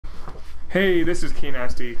Hey, this is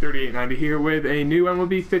KNasty3890 here with a new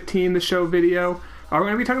MLB 15 The Show video. We're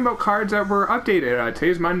going to be talking about cards that were updated.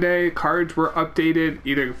 Today's Monday. Cards were updated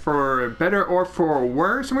either for better or for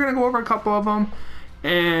worse. And we're going to go over a couple of them.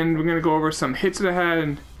 And we're going to go over some hits that I had.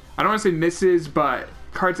 And I don't want to say misses, but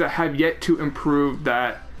cards that have yet to improve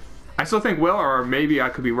that I still think will, or maybe I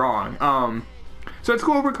could be wrong. So let's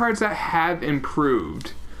go over cards that have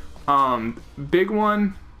improved. Big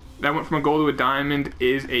one that went from a gold to a diamond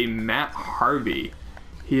is a Matt Harvey.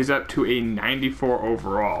 He is up to a 94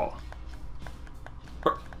 overall.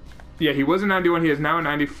 Yeah, he was a 91. He is now a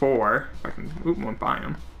 94. If I can, won't buy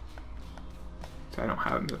him. So I don't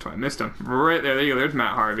have him. That's why I missed him. Right there. There you go. There's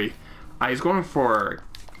Matt Harvey. He's going for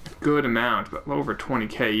a good amount, but over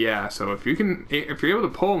 20K. Yeah. So if you're able to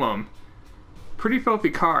pull him, pretty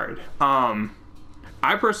filthy card.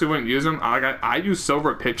 I personally wouldn't use them. I use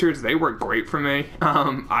silver pitchers. They work great for me.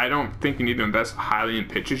 I don't think you need to invest highly in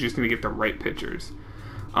pitchers. You just need to get the right pitchers.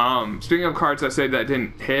 Speaking of cards I said that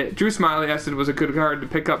didn't hit, Drew Smiley I said was a good card to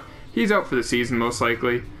pick up. He's out for the season most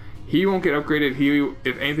likely. He won't get upgraded. He,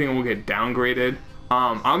 if anything, will get downgraded.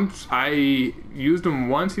 I used him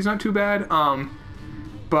once. He's not too bad.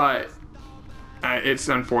 But it's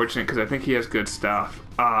unfortunate because I think he has good stuff.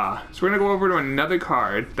 So we're gonna go over to another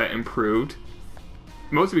card that improved.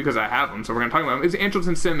 Mostly because I have him, so we're going to talk about him. It's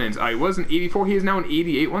Andrelton Simmons. He was an 84. He is now an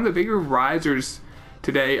 88. One of the bigger risers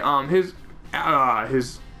today. His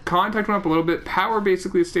contact went up a little bit. Power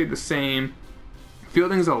basically stayed the same.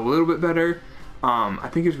 Fielding's a little bit better. I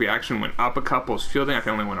think his reaction went up a couple. His fielding, I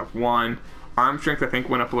think, only went up one. Arm strength, I think,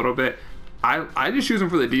 went up a little bit. I just use him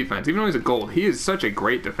for the defense. Even though he's a gold, he is such a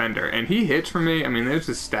great defender. And he hits for me. I mean, there's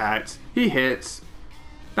his stats. He hits.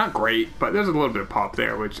 Not great, but there's a little bit of pop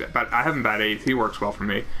there, but I have him bat 8th. He works well for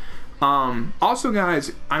me. Also,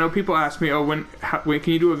 guys, I know people ask me, oh, when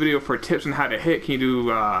can you do a video for tips on how to hit? Can you do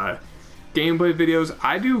gameplay videos?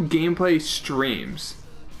 I do gameplay streams.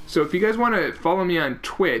 So if you guys want to follow me on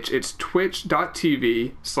Twitch, it's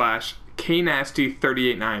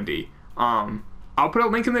twitch.tv/KNasty3890. I'll put a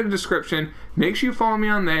link in the description. Make sure you follow me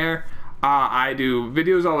on there. I do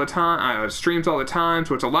videos all the time, streams all the time,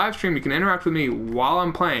 so it's a live stream. You can interact with me while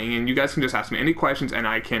I'm playing, and you guys can just ask me any questions, and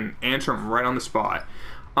I can answer them right on the spot.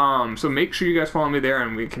 So make sure you guys follow me there,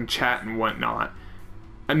 and we can chat and whatnot.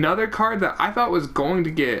 Another card that I thought was going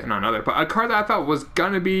to get, not another, but a card that I thought was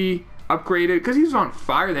going to be upgraded, because he was on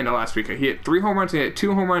fire the end of last week. He hit 3 home runs, he hit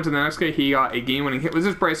 2 home runs, and the next game he got a game-winning hit. Was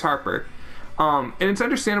this Bryce Harper? And it's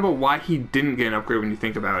understandable why he didn't get an upgrade when you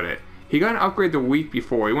think about it. He got an upgrade the week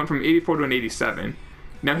before. He went from 84 to an 87.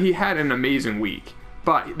 Now, he had an amazing week,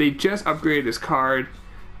 but they just upgraded his card.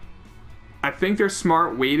 I think they're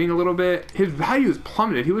smart waiting a little bit. His value has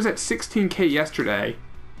plummeted. He was at 16K yesterday.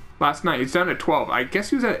 Last night, he's down at 12. I guess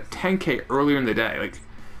he was at 10K earlier in the day.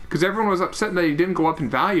 Because everyone was upset that he didn't go up in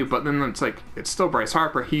value, but then it's like, it's still Bryce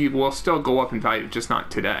Harper. He will still go up in value, just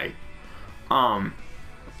not today.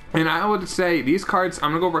 And I would say these cards, I'm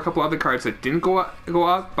gonna go over a couple other cards that didn't go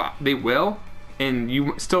up, but they will. And you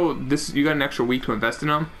got an extra week to invest in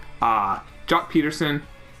them. Jock Peterson,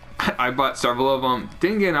 I bought several of them.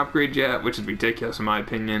 Didn't get an upgrade yet, which is ridiculous in my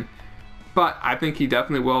opinion. But I think he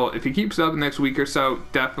definitely will. If he keeps up the next week or so,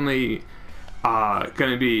 definitely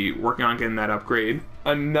gonna be working on getting that upgrade.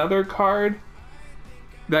 Another card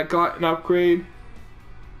that got an upgrade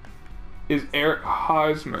is Eric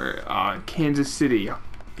Hosmer, Kansas City.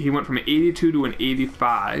 He went from an 82 to an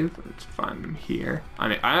 85. Let's find him here.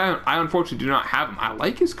 I unfortunately do not have him. I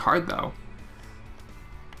like his card though.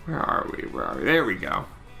 Where are we? There we go.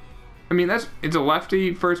 I mean, it's a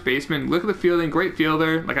lefty first baseman. Look at the fielding, great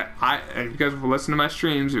fielder. Like if you guys have listened to my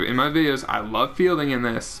streams or in my videos, I love fielding in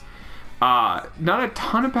this. Not a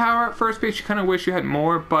ton of power at first base. You kind of wish you had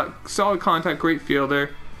more, but solid contact, great fielder.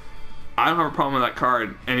 I don't have a problem with that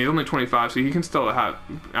card, and he's only 25, so he can still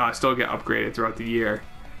get upgraded throughout the year.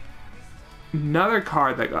 Another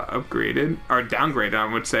card that got upgraded, or downgraded, I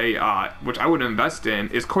would say, which I would invest in,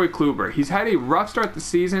 is Corey Kluber. He's had a rough start the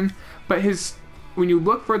season, but when you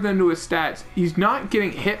look further into his stats, he's not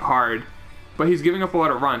getting hit hard, but he's giving up a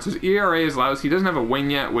lot of runs. His ERA is lousy. He doesn't have a win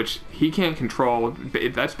yet, which he can't control.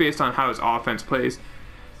 That's based on how his offense plays.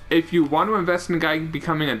 If you want to invest in a guy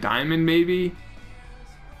becoming a diamond, maybe,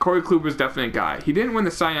 Corey Kluber is definitely a guy. He didn't win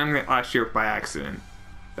the Cy Young last year by accident.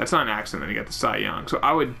 That's not an accident that he got the Cy Young. So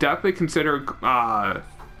I would definitely consider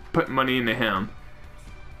putting money into him.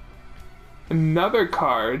 Another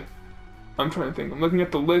card, I'm trying to think. I'm looking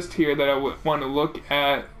at the list here that I would want to look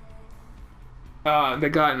at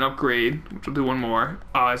that got an upgrade, which we'll do one more.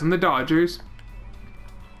 Is in the Dodgers.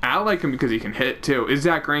 I like him because he can hit too. Is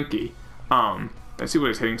Zach Greinke. Let's see what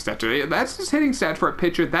his hitting stats are. That's his hitting stats for a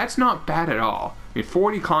pitcher. That's not bad at all. I mean,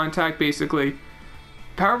 40 contact basically.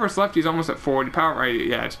 Power versus lefty is almost at 40. Power right,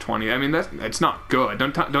 yeah, it's 20. I mean, that's not good.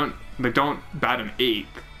 Don't bat an 8th.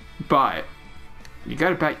 But you got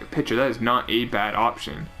to bat your pitcher. That is not a bad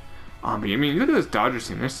option. But I mean, look at this Dodgers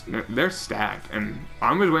team. They're stacked, and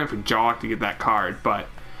I'm just waiting for Jock to get that card. But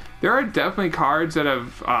there are definitely cards that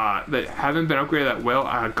haven't been upgraded that well.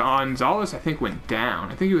 Gonzalez, I think, went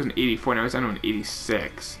down. I think he was an 84. Now he's down to an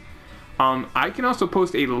 86. I can also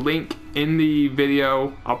post a link in the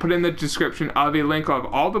video. I'll put in the description of a link of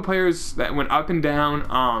all the players that went up and down.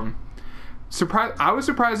 I was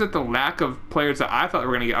surprised at the lack of players that I thought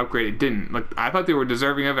were going to get upgraded didn't. Like, I thought they were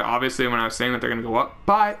deserving of it, obviously, when I was saying that they're going to go up.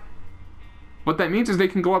 But what that means is they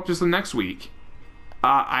can go up just the next week.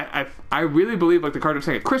 I really believe, like the card I'm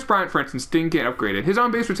saying, Chris Bryant, for instance, didn't get upgraded. His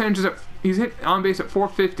on-base percentage is he's hit on base at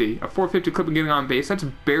 450. A 450 clip and getting on base. That's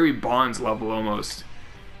Barry Bonds level almost.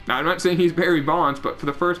 Now, I'm not saying he's Barry Bonds, but for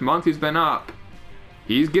the first month he's been up,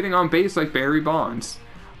 he's getting on base like Barry Bonds.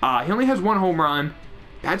 He only has 1 home run.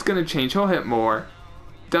 That's going to change. He'll hit more.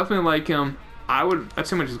 Definitely like him. That's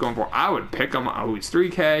how much he's going for. I would pick him. Oh, he's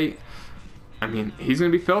 3K. I mean, he's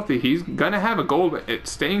going to be filthy. He's going to have a gold.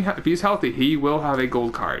 If he's healthy, he will have a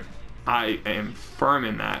gold card. I am firm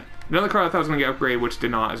in that. Another card I thought was going to get upgraded, which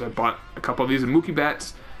did not, is I bought a couple of these. Mookie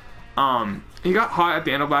Betts. He got hot at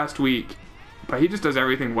the end of last week, but he just does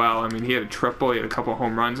everything well. I mean, he had a triple. He had a couple of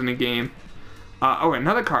home runs in the game.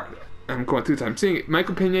 Another card. I'm going through this. I'm seeing it.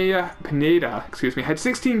 Michael Pineda, had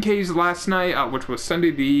 16 Ks last night, which was Sunday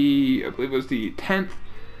I believe it was the 10th.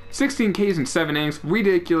 16 Ks in 7 innings.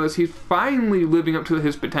 Ridiculous. He's finally living up to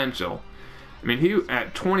his potential. I mean,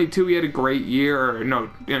 at 22, he had a great year.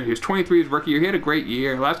 He was 23 his rookie year. He had a great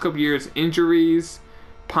year. Last couple years, injuries,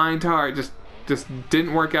 pine tar, just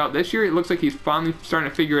didn't work out. This year, it looks like he's finally starting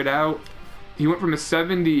to figure it out. He went from a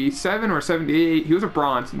 77 or 78. He was a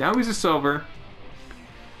bronze. Now he's a silver.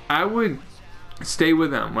 I would stay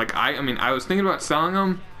with him. Like, I mean, I was thinking about selling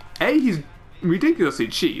him. He's ridiculously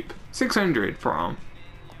cheap. $600 for him.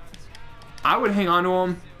 I would hang on to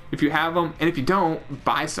him if you have him, and if you don't,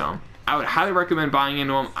 buy some. I would highly recommend buying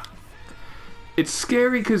into him. It's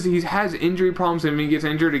scary because he has injury problems, and when he gets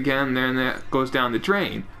injured again, then that goes down the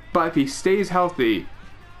drain. But if he stays healthy,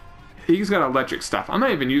 he's got electric stuff. I'm not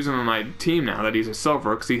even using him on my team now that he's a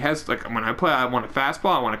silver, because he has, like, when I play, I want a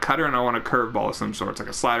fastball, I want a cutter, and I want a curveball of some sort. It's like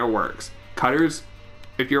a slider works. Cutters,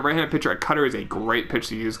 if you're a right-handed pitcher, a cutter is a great pitch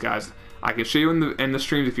to use, guys. I can show you in the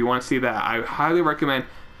streams if you want to see that. I highly recommend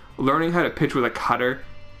learning how to pitch with a cutter.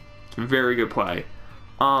 It's a very good play.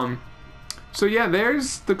 So yeah,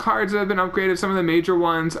 there's the cards that have been upgraded. Some of the major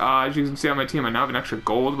ones, as you can see on my team, I now have an extra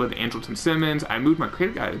gold with Andrelton Simmons. I moved my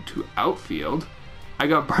creative guy to outfield. I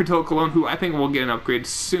got Bartolo Colon, who I think will get an upgrade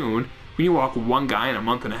soon. When you walk one guy in a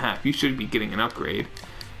month and a half, you should be getting an upgrade.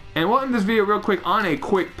 And we'll end this video real quick on a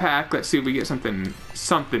quick pack. Let's see if we get something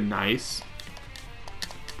nice.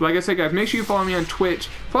 Like I said, guys, make sure you follow me on Twitch.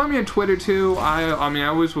 Follow me on Twitter too. I'm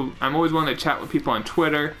always willing to chat with people on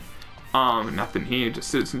Twitter. Nothing here, just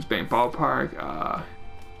Citizens Bank Ballpark.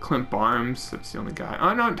 Clint Barnes, that's the only guy.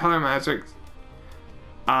 Oh no, Tyler Mazurek.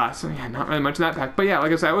 So yeah, not really much of that pack. But yeah,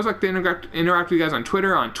 like I said, I always like to interact with you guys on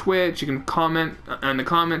Twitter, on Twitch. You can comment in the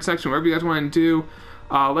comment section, wherever you guys want to do.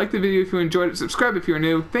 Like the video if you enjoyed it. Subscribe if you're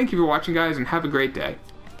new. Thank you for watching, guys, and have a great day.